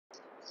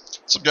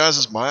What's up, guys?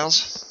 It's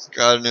Miles.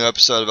 Got a new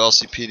episode of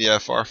LCPD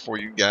FR for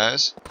you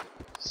guys.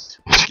 Just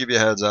to give you a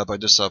heads up, I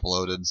just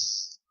uploaded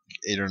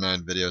 8 or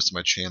 9 videos to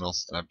my channel,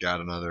 and I've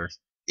got another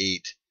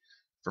 8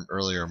 from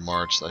earlier in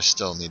March that I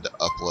still need to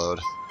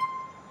upload.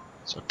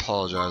 So I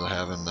apologize I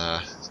haven't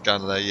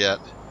gotten to that yet.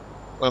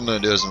 What I'm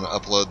going to do is I'm going to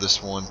upload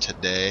this one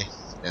today,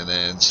 and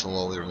then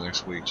slowly over the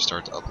next week just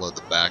start to upload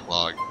the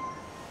backlog.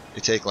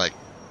 They take like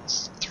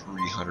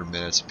 300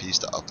 minutes a piece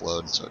to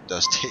upload, so it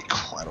does take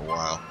quite a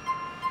while.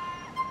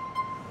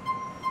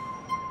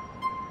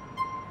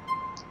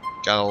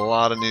 Got a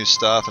lot of new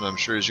stuff, and I'm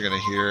sure as you're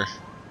going to hear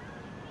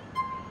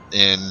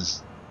in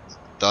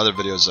the other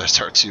videos as I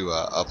start to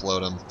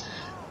upload them.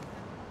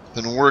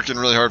 Been working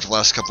really hard for the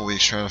last couple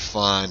weeks trying to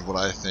find what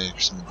I think are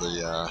some of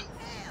the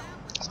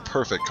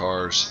perfect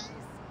cars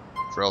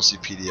for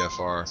LCPD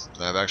FR.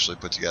 And I've actually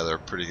put together a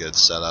pretty good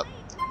setup,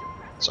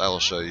 so I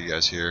will show you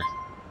guys here.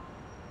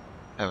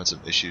 Having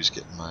some issues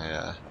getting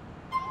my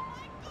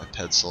my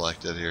ped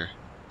selected here.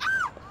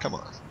 Come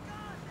on.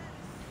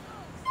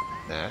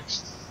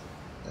 Next.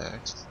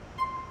 Next.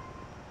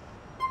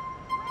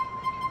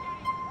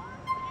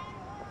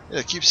 Yeah,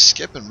 it keeps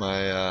skipping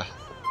my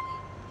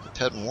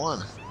ped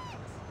 1.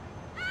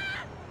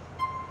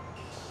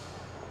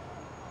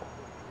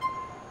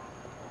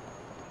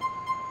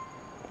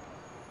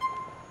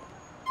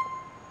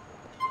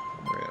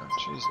 Yeah,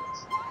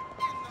 Jesus.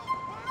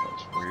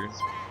 That's weird.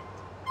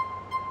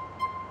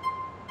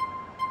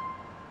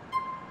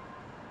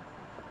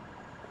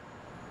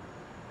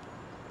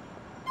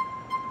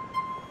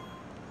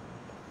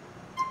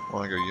 I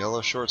want to go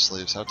yellow short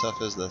sleeves. How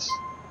tough is this?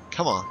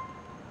 Come on.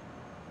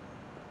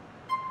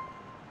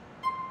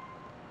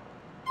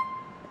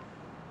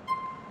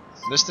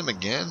 Missed him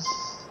again?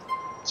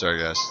 Sorry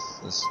guys.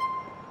 This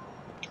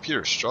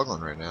computer is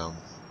struggling right now.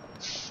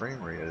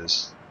 Frame rate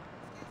is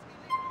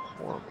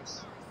horrible.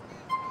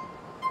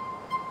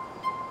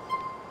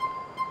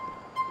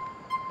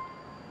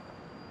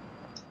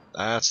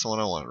 That's the one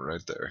I wanted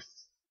right there.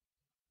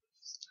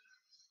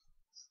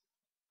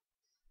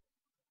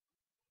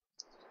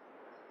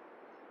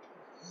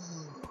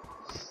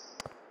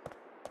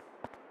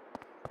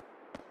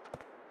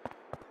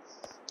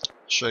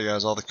 Show you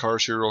guys all the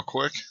cars here real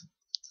quick.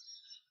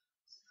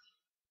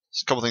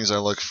 There's a couple things I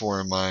look for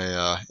in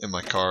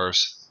my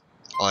cars.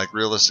 I like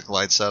realistic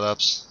light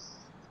setups.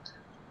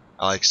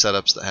 I like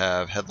setups that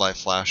have headlight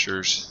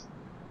flashers,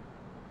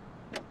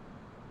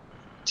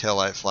 tail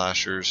light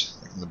flashers,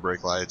 like in the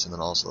brake lights, and then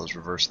also those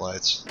reverse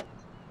lights.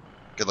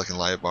 Good looking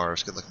light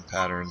bars, good looking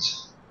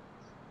patterns.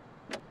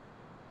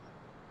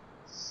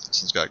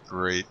 This one's got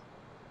great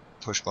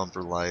push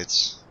bumper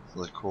lights,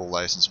 really cool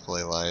license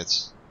plate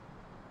lights.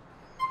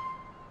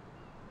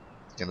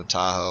 In the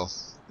Tahoe,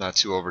 not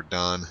too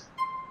overdone.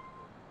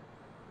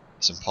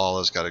 This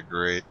Impala's got a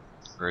great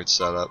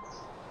setup.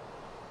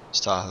 This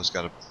Tahoe's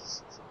got a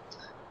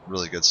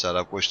really good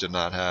setup. Wish did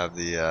not have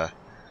the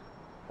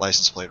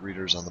license plate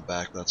readers on the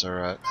back, but that's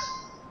alright.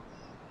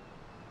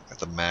 Got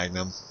the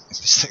Magnum.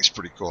 This thing's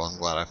pretty cool. I'm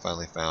glad I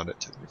finally found it.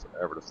 Took me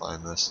forever to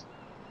find this.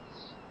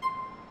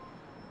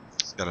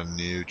 It's got a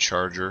new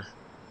Charger.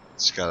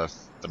 It's got a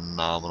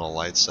phenomenal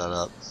light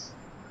setup.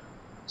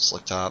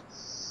 Slick top.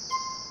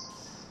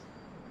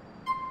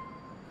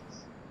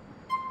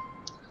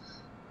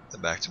 Then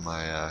back to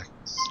my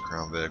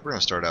Crown Vic. We're going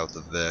to start out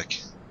with the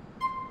Vic.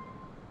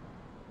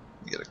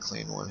 Get a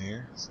clean one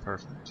here.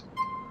 Perfect.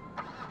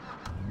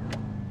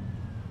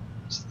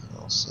 This thing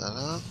all set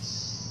up.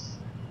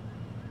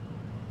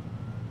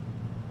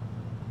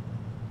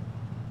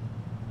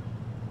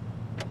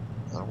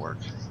 That'll work.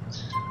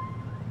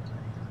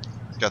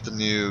 Got the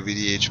new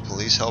VDH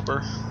Police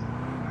Helper,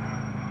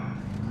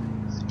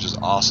 which is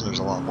awesome. There's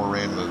a lot more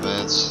random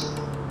events.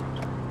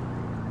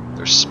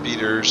 There's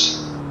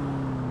speeders.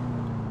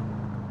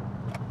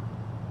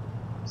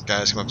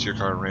 Guys come up to your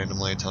car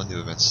randomly, telling you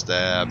they've been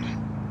stabbed,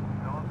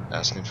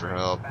 asking for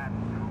help.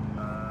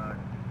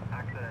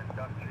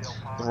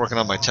 Been working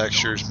on my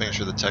textures, making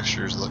sure the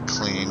textures look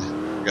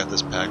clean. Got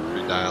this pack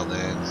pretty dialed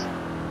in.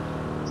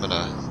 I'm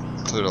gonna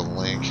include a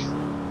link.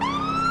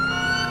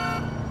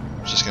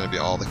 It's just gonna be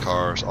all the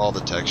cars, all the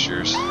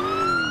textures.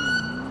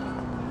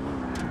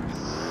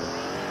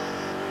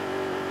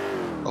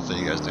 Hopefully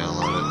you guys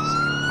download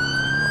it.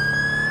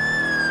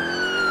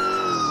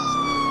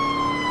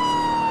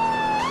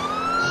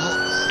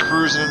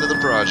 Cruising into the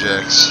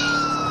projects.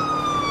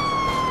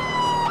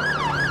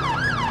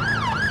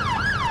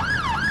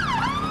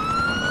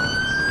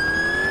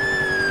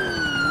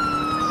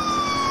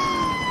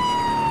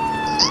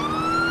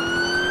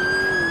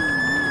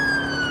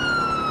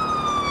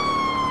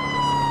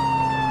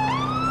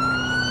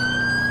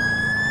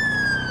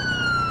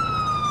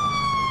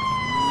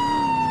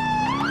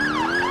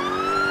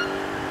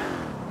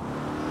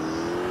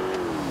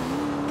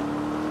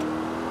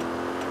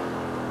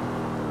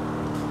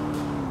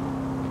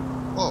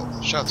 Whoa,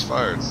 shots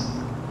fired.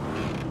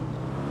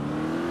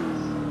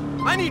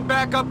 I need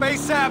backup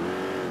ASAP!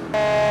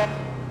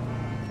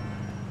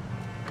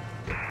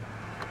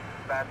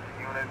 Dispatch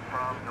unit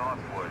from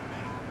Northwood.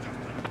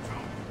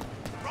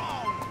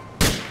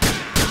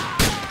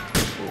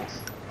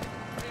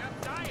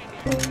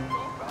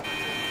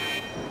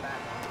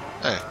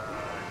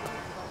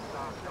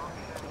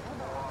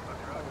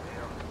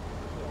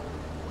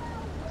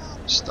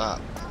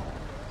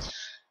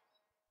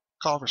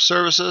 Call for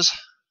services.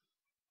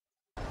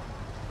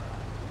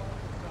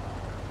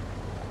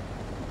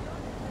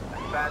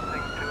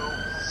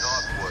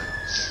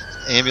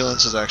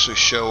 Ambulances actually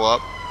show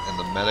up, and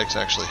the medics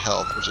actually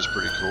help, which is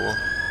pretty cool.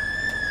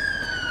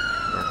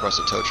 I'm gonna request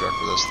a tow truck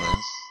for this thing.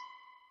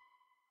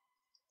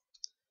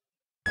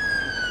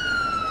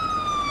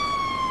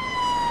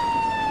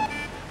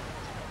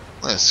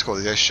 That's cool.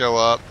 The guys show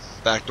up,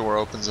 back door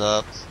opens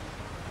up,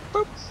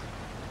 boop,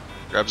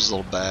 grabs his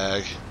little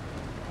bag.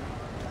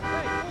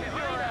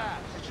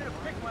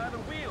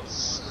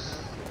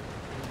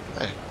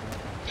 Hey,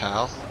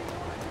 pal.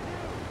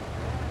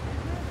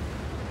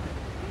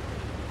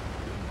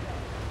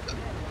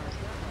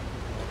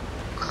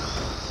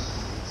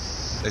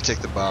 They take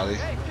the body.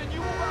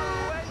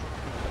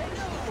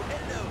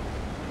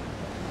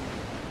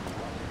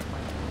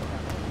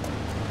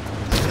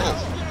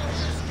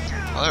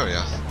 Oh, there we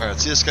go. Alright,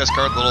 see this guy's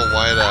car with the little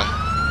white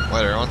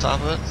arrow on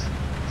top of it?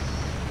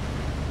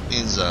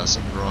 Means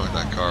something wrong with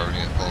that car. We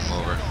need to pull him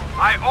over.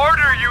 I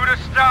order you to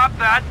stop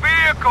that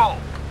vehicle!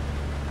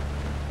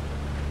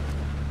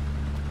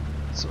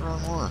 It's the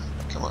wrong one.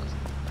 Come on.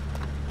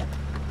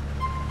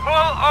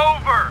 Pull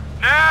over,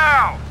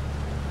 now!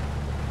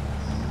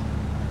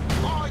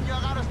 Oh, you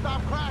gotta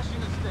stop crashing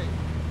this thing.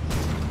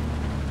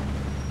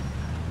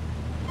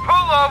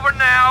 Pull over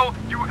now!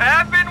 You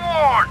have been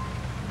warned!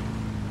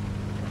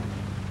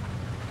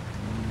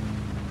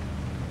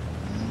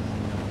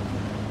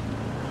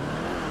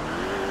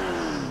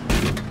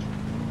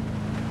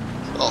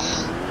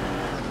 Oh.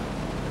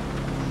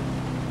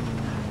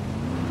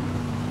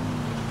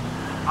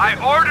 I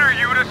order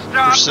you to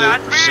stop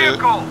that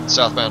vehicle!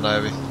 Southbound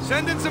Ivy.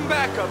 Send in some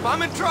backup.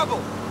 I'm in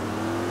trouble.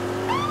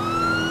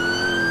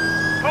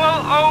 Pull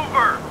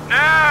over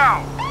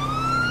now!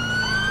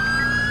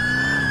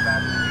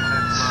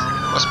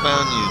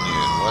 Westbound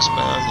Union.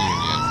 Westbound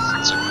Union.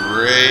 It's a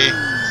gray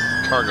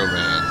cargo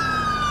van.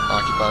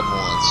 Occupied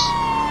once.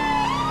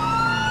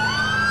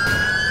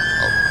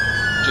 Oh,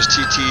 just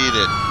TT'd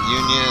at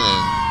Union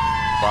and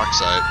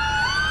Bauxite.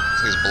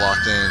 This thing's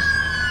blocked in.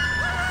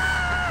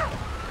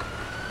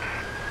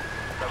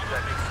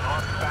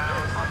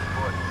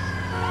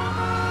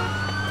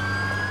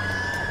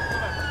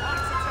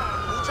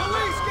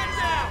 Police, get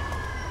down!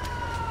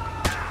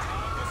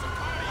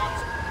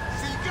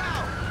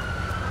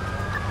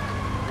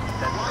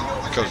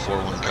 Code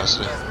 4-1 in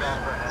custody.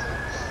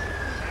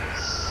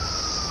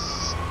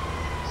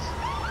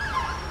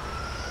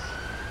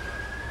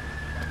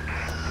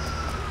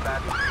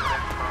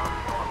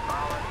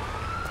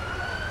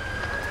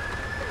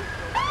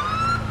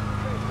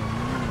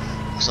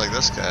 Looks like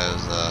this guy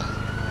is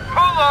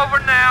Pull over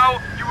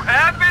now! You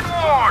have been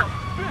warned!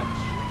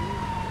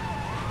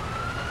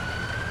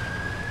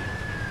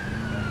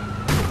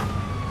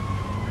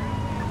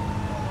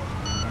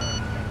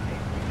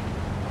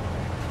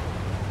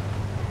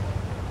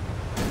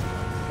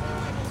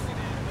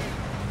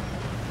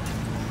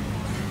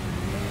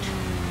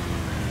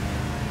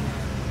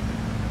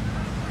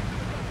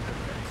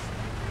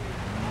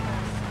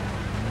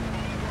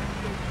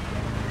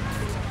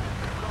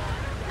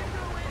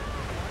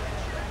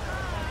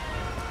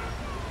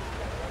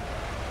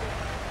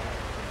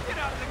 Get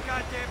out of the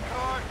goddamn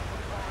car!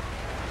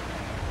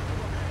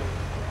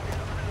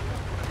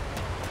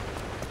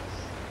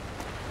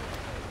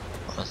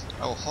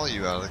 I will haul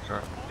you out of the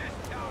car.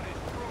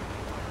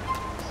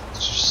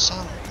 Son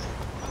of a...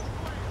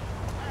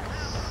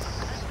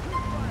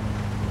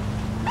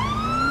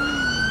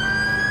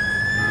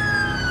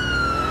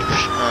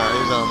 Alright,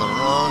 he's on the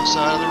wrong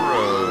side of the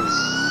road.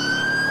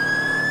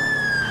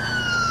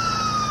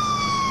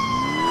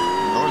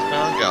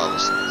 Northbound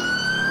Galveston.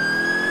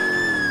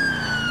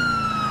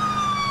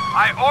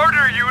 I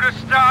order you to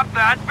stop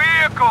that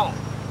vehicle!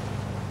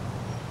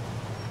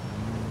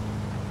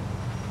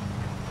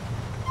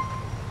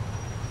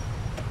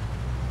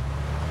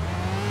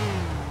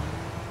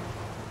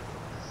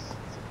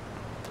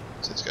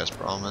 See this guy's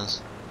problem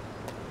is.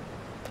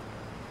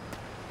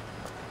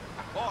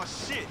 Oh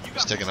shit, you He's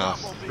got taking me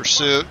off. top on me.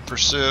 Pursuit,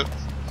 pursuit.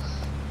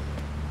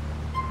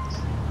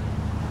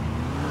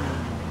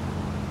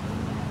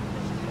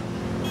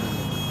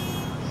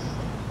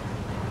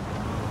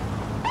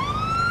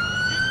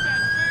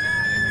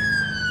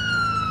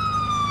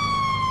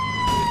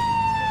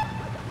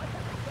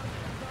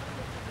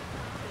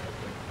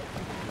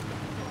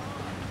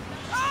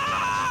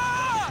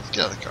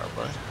 Get out of the car,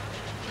 buddy.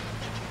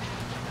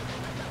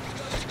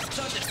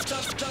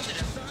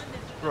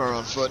 Run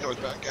on foot,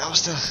 northbound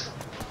Galveston.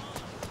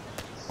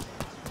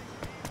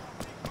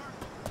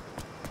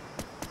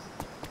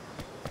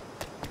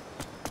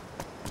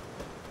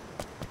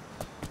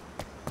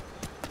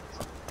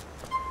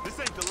 This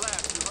ain't the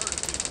last you heard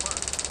of me.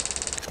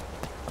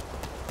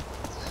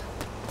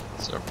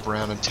 It's a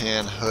brown and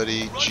tan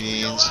hoodie,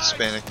 jeans,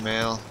 Hispanic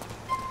male.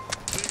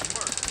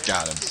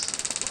 Got him.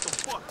 What the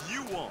fuck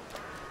you want?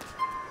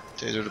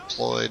 Taser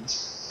deployed.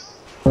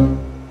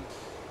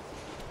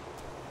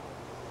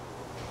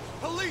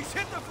 Police,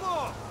 hit the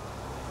floor!